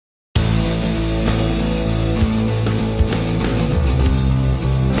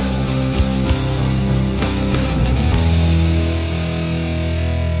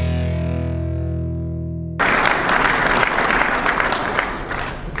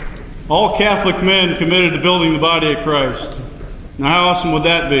all Catholic men committed to building the body of Christ. Now, how awesome would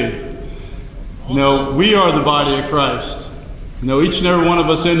that be? You know, we are the body of Christ. You know, each and every one of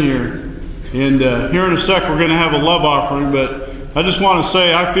us in here. And here in a sec, we're going to have a love offering, but I just want to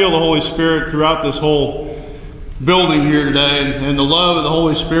say I feel the Holy Spirit throughout this whole building here today, and the love of the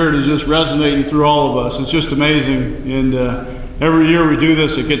Holy Spirit is just resonating through all of us. It's just amazing, and every year we do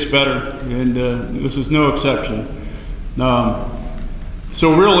this, it gets better, and this is no exception.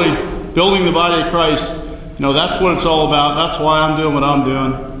 So really, building the body of Christ, you know, that's what it's all about. That's why I'm doing what I'm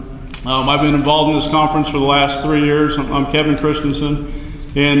doing. I've been involved in this conference for the last 3 years. I'm Kevin Christensen,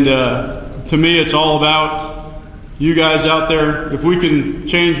 and to me it's all about you guys out there. If we can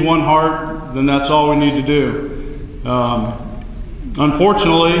change one heart, then that's all we need to do.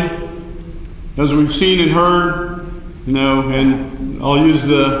 Unfortunately, as we've seen and heard, you know, and I'll use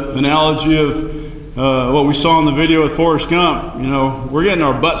the analogy of what we saw in the video with Forrest Gump, you know, we're getting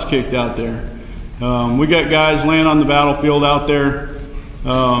our butts kicked out there. We got guys laying on the battlefield out there.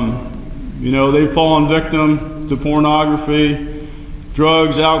 You know, they've fallen victim to pornography,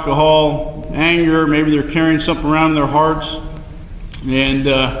 drugs, alcohol, anger. Maybe they're carrying something around in their hearts. And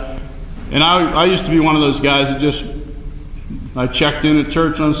I used to be one of those guys that I checked in at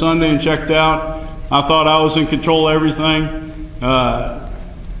church on Sunday and checked out. I thought I was in control of everything.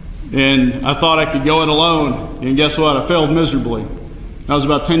 And I thought I could go it alone. And guess what? I failed miserably. That was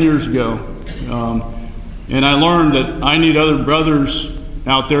about 10 years ago. And I learned that I need other brothers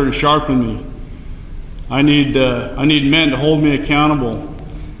out there to sharpen me. I need men to hold me accountable.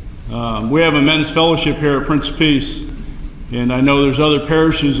 We have a men's fellowship here at Prince of Peace. And I know there's other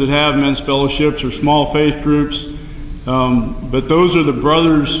parishes that have men's fellowships or small faith groups. But those are the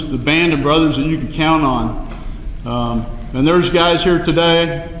brothers, the band of brothers that you can count on. And there's guys here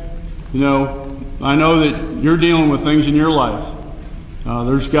today, you know, I know that you're dealing with things in your life.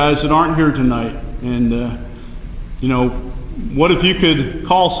 There's guys that aren't here tonight. And, you know, what if you could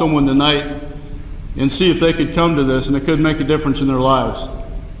call someone tonight and see if they could come to this and it could make a difference in their lives?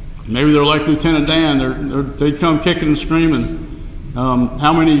 Maybe they're like Lieutenant Dan, they'd come kicking and screaming.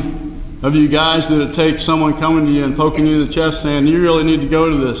 How many of you guys did it take someone coming to you and poking you in the chest saying, you really need to go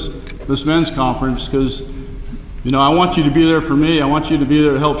to this men's conference because, you know, I want you to be there for me. I want you to be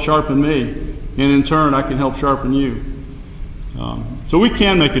there to help sharpen me. And in turn, I can help sharpen you. So we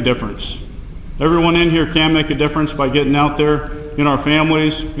can make a difference. Everyone in here can make a difference by getting out there in our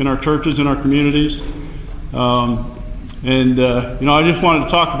families, in our churches, in our communities. You know, I just wanted to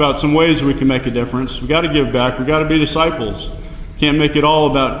talk about some ways we can make a difference. We got to give back. We got to be disciples. Can't make it all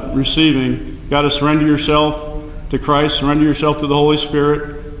about receiving. Got to surrender yourself to Christ, surrender yourself to the Holy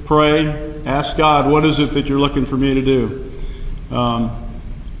Spirit, pray, ask God, what is it that you're looking for me to do?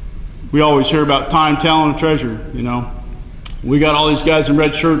 We always hear about time, talent, and treasure, you know. We got all these guys in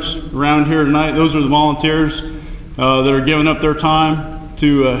red shirts around here tonight. Those are the volunteers that are giving up their time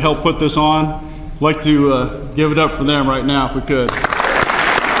to help put this on. I'd like to give it up for them right now if we could.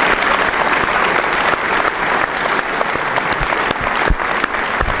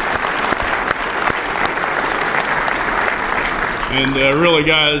 And really,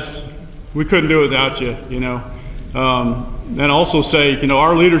 guys, we couldn't do it without you, you know. And also say, you know,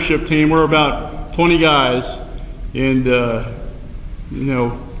 our leadership team, we're about 20 guys. And, you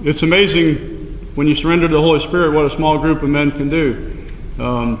know, it's amazing when you surrender to the Holy Spirit what a small group of men can do.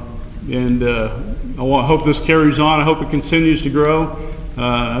 I hope this carries on. I hope it continues to grow.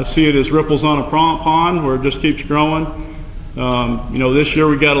 I see it as ripples on a pond where it just keeps growing. You know, this year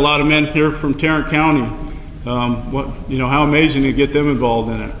we got a lot of men here from Tarrant County. You know, how amazing to get them involved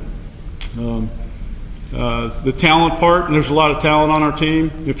in it. The talent part, and there's a lot of talent on our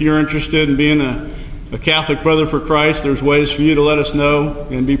team. If you're interested in being a Catholic brother for Christ, there's ways for you to let us know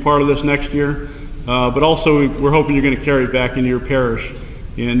and be part of this next year. But also, we're hoping you're going to carry it back into your parish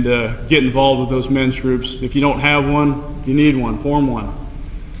and get involved with those men's groups. If you don't have one, you need one. Form one.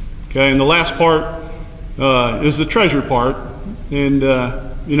 Okay, and the last part is the treasure part. And,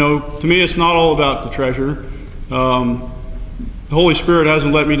 you know, to me, it's not all about the treasure. The Holy Spirit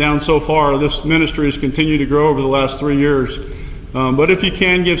hasn't let me down so far. This ministry has continued to grow over the last 3 years. But if you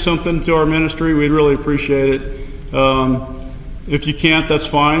can give something to our ministry, we'd really appreciate it. If you can't, that's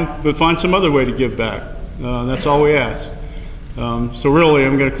fine, but find some other way to give back. That's all we ask. So really,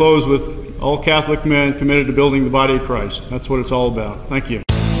 I'm going to close with all Catholic men committed to building the body of Christ. That's what it's all about. Thank you.